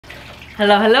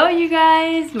Hello you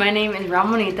guys, my name is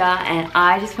Ramonita and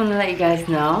I just want to let you guys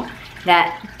know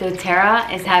that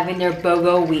dōTERRA is having their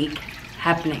Bōgo week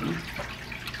happening.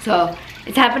 So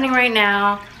it's happening right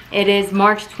now. It is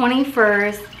March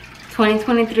 21st,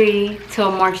 2023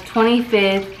 till March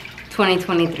 25th,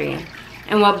 2023.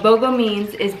 And what Bōgo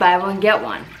means is buy one get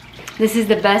one. This is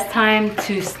the best time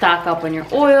to stock up on your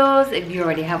oils if you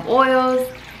already have oils,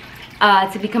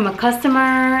 to become a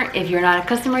customer if you're not a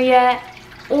customer yet,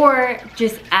 or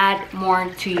just add more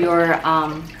to your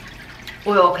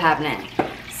oil cabinet.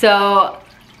 So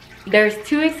there's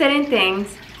two exciting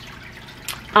things.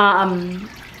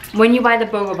 When you buy the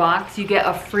Bōgo box, you get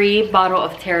a free bottle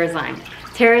of TerraZyme.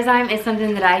 TerraZyme is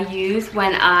something that I use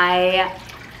when I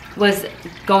was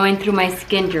going through my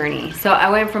skin journey. So I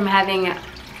went from having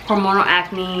hormonal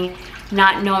acne,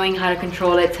 not knowing how to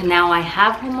control it, to now I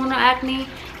have hormonal acne,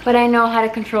 but I know how to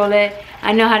control it.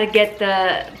 I know how to get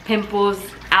the pimples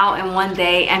out in one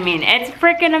day. I mean, it's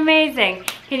freaking amazing.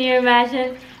 Can you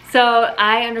imagine? So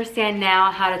I understand now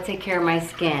how to take care of my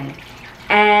skin.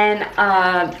 And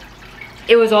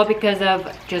it was all because of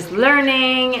just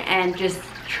learning and just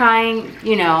trying,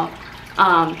 you know,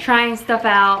 trying stuff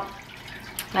out.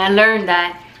 And I learned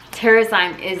that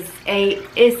TerraZyme is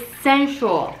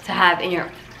essential to have in your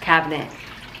cabinet,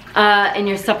 in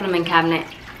your supplement cabinet,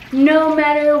 no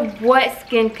matter what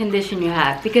skin condition you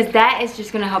have, because that is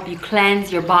just gonna help you cleanse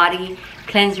your body,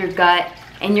 cleanse your gut,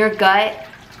 and your gut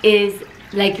is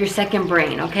like your second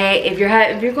brain. Okay, if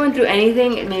you're going through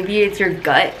anything, maybe it's your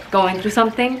gut going through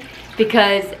something,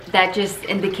 because that just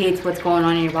indicates what's going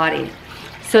on in your body.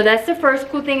 So that's the first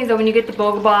cool thing, is that when you get the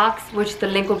Bōgo box, which the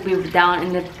link will be down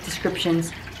in the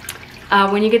descriptions,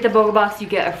 when you get the Bōgo box, you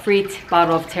get a free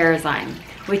bottle of TerraZyme,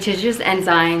 which is just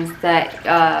enzymes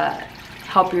that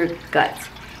help your gut.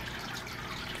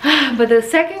 But the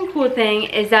second cool thing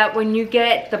is that when you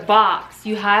get the box,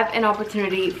 you have an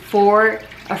opportunity for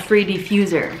a free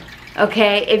diffuser.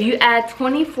 Okay, if you add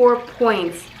 24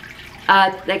 points,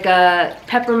 like a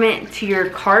peppermint, to your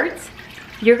cart,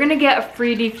 you're gonna get a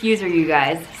free diffuser, you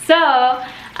guys. So I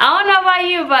don't know about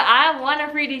you, but I want a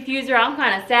free diffuser. I'm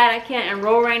kind of sad I can't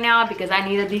enroll right now because I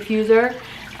need a diffuser.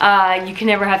 You can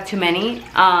never have too many.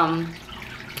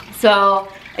 So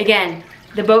again,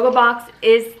 the Bōgo box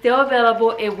is still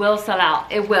available. It will sell out.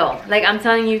 It will. Like, I'm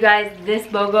telling you guys, this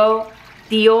Bōgo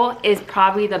deal is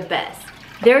probably the best.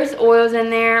 There's oils in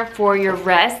there for your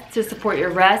rest, to support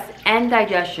your rest and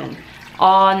digestion,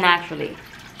 all naturally.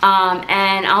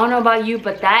 And I don't know about you,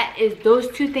 but those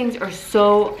two things are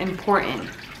so important.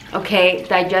 Okay,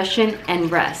 digestion and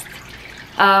rest.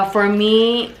 For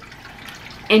me,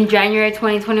 in January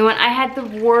 2021, I had the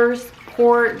worst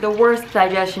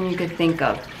digestion you could think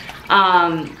of.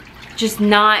 Just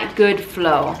not good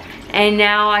flow. And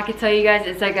now I can tell you guys,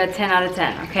 it's like a 10 out of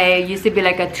 10, okay? It used to be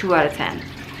like a 2 out of 10.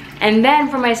 And then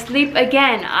for my sleep,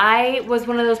 again, I was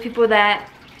one of those people that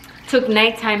took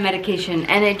nighttime medication,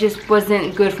 and it just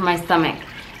wasn't good for my stomach.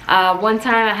 One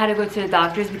time I had to go to the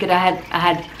doctors because I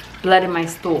had blood in my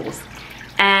stools.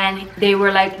 And they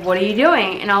were like, what are you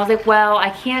doing? And I was like, well, I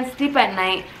can't sleep at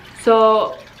night,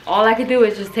 so all I could do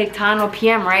is just take Tylenol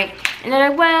PM, right? And they're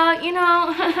like, well, you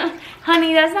know,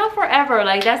 honey, that's not forever.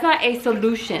 Like, that's not a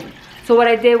solution. So what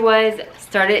I did was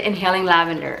started inhaling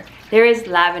lavender. There is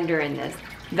lavender in this,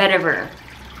 vetiver.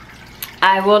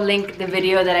 I will link the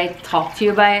video that I talked to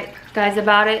you guys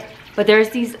about it. But there's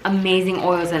these amazing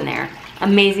oils in there,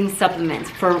 amazing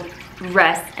supplements for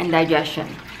rest and digestion.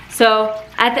 So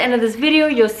at the end of this video,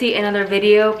 you'll see another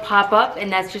video pop up,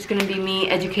 and that's just gonna be me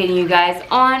educating you guys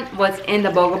on what's in the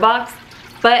Bōgo box.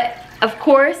 But of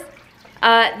course,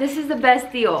 this is the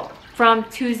best deal. From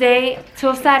Tuesday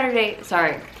till Saturday,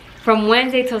 from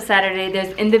Wednesday till Saturday,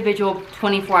 there's individual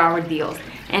 24-hour deals,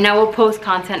 and I will post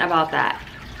content about that.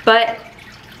 But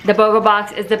the Bōgo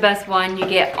box is the best one. You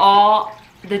get all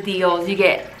the deals. You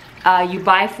get, you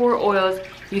buy 4 oils,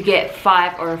 you get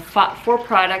 4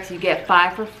 products, you get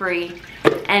 5 for free.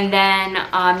 And then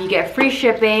you get free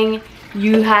shipping.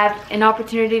 You have an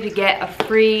opportunity to get a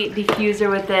free diffuser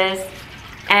with this,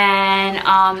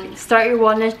 and start your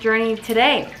wellness journey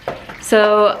today.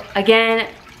 So again,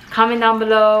 comment down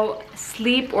below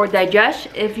sleep or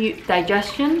digestion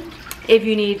if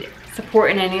you need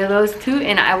support in any of those two,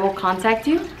 and I will contact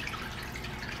you.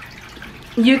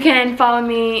 You can follow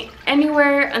me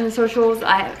anywhere on the socials.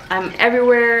 I'm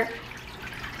everywhere.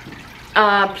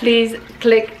 Please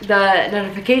click the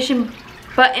notification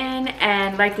button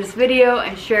and like this video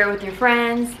and share it with your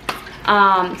friends.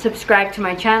 Subscribe to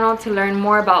my channel to learn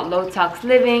more about low tox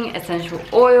living, essential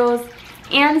oils,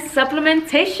 and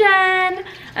supplementation.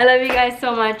 I love you guys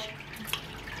so much.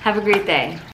 Have a great day.